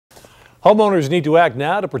Homeowners need to act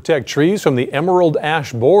now to protect trees from the emerald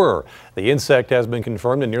ash borer. The insect has been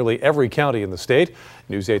confirmed in nearly every county in the state.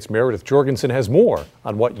 News 8's Meredith Jorgensen has more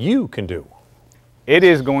on what you can do. It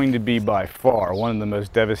is going to be by far one of the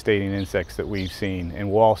most devastating insects that we've seen and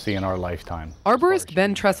we'll all see in our lifetime. Arborist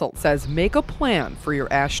Tresselt says make a plan for your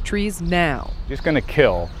ash trees now. Just going to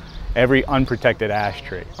kill every unprotected ash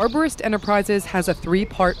tree. Arborist Enterprises has a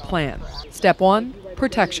three-part plan. Step 1,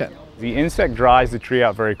 protection. The insect dries the tree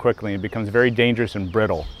out very quickly and becomes very dangerous and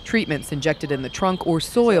brittle. Treatments injected in the trunk or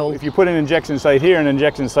soil, If you put an injection site here and an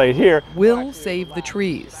injection site here, will save the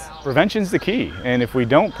trees. prevention's the key. And if we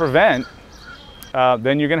don't prevent,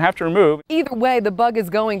 then you're going to have to remove. Either way, the bug is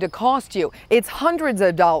going to cost you. It's hundreds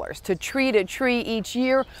of dollars to treat a tree each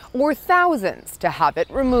year or thousands to have it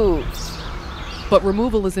removed. But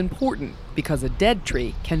removal is important because a dead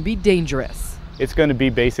tree can be dangerous. It's going to be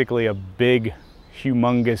basically a big,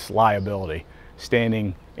 humongous liability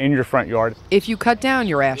standing in your front yard. If you cut down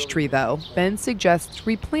your ash tree, though, Ben suggests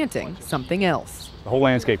replanting something else. The whole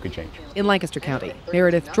landscape could change. In Lancaster County,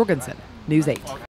 Meredith Jorgensen, News 8.